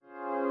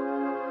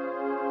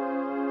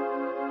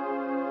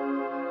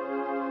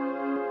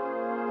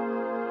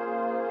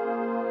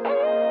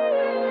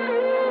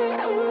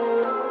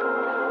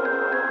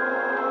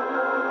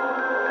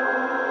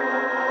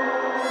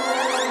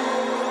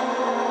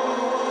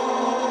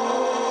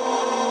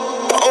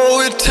Oh,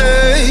 it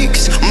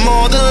takes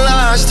more than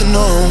lies to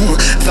know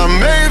that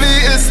maybe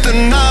it's the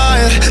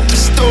night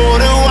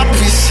distorting what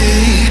we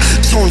see.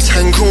 So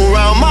tangle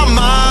around my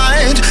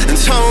mind and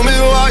tell me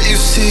what you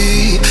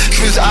see,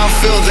 'cause I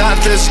feel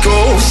that there's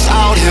ghosts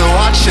out here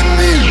watching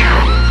me.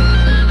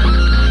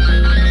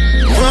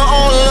 We're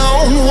all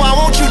alone, why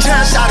won't you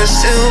dance out of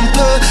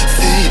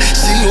sympathy?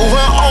 See,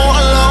 we're all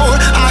alone,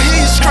 I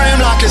hear you scream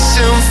like a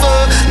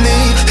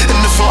symphony. And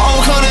if we're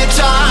all gonna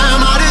die,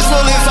 might as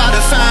well live out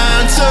a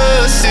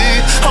fantasy.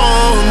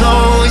 Oh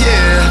no, yeah.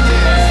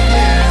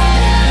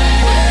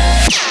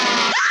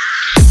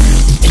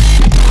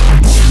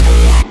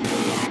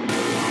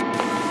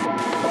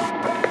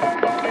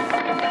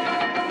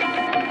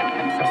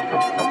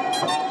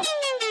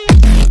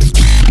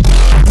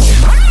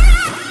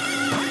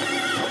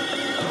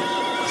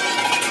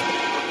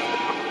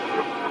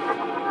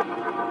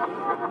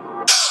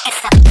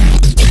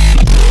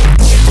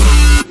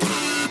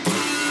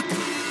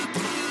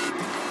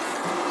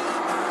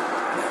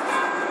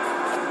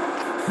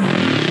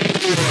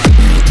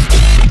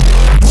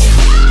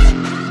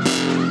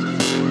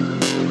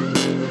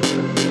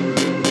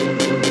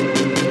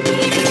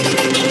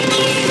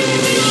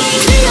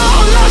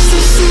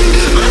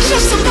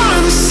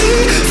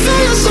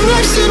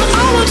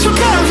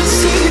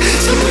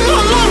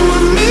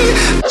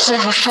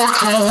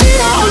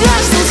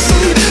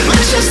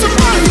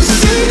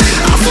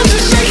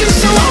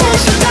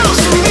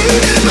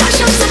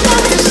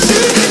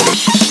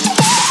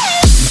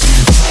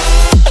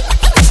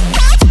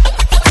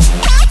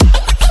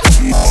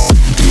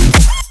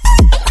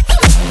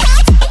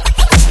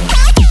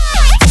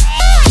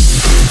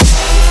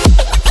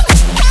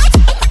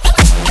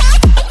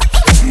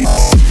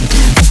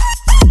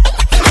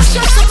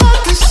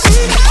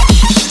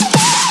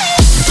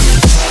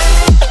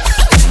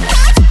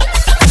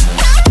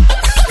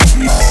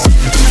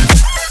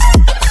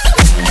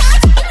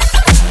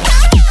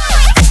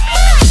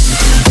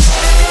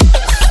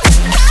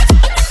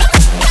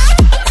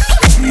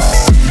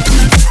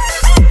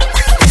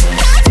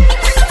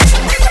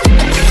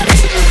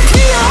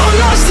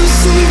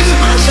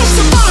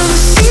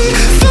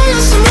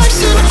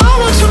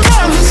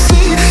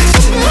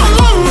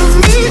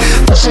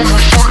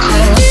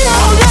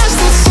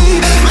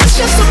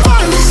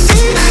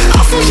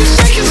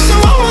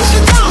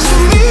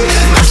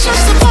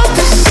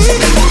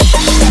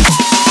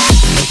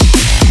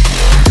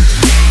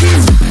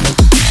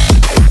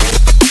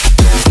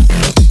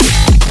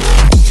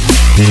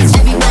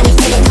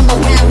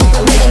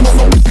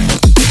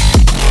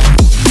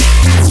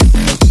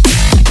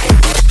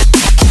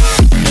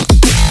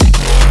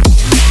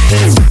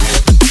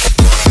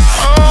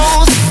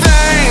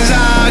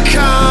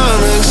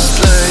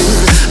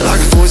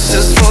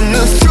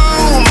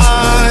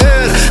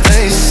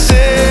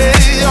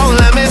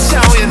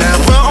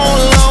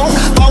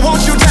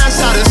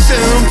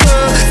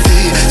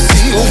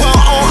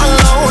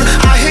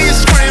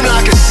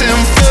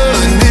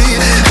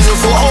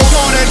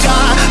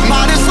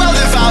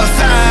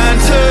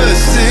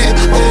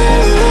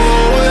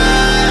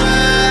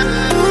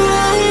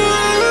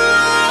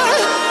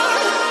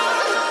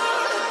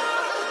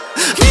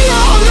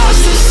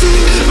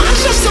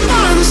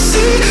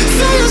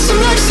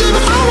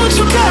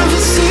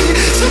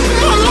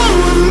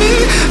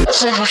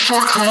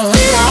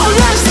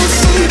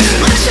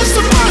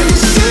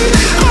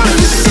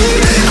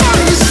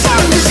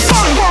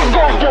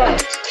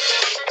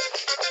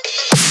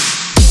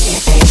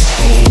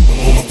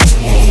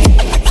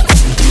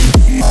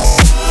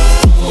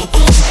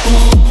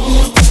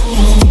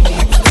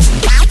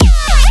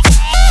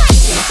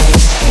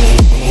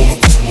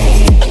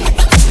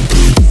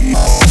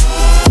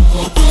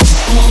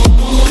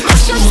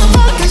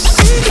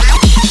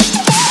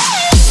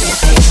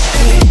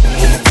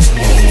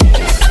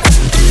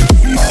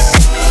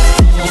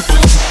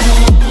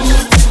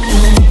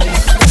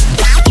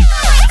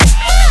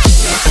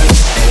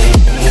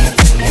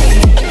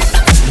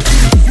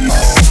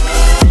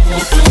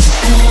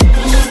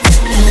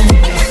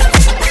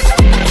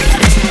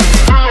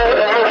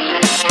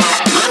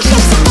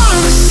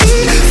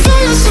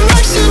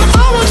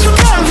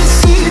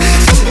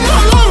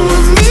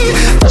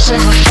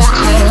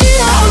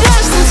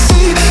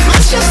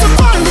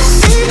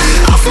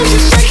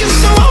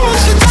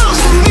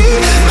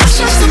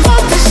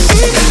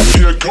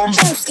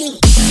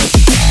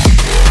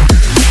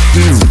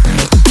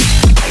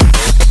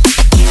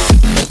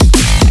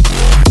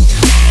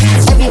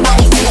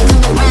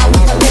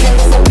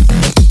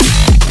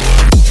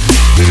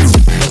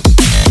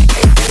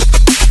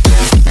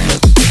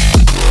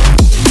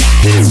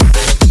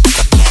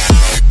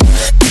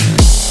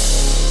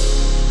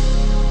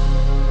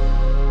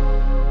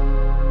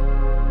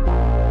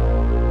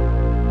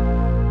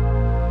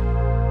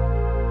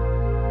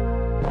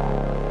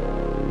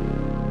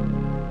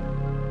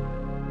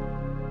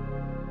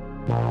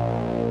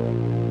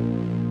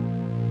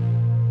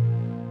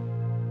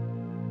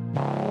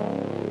 Bye.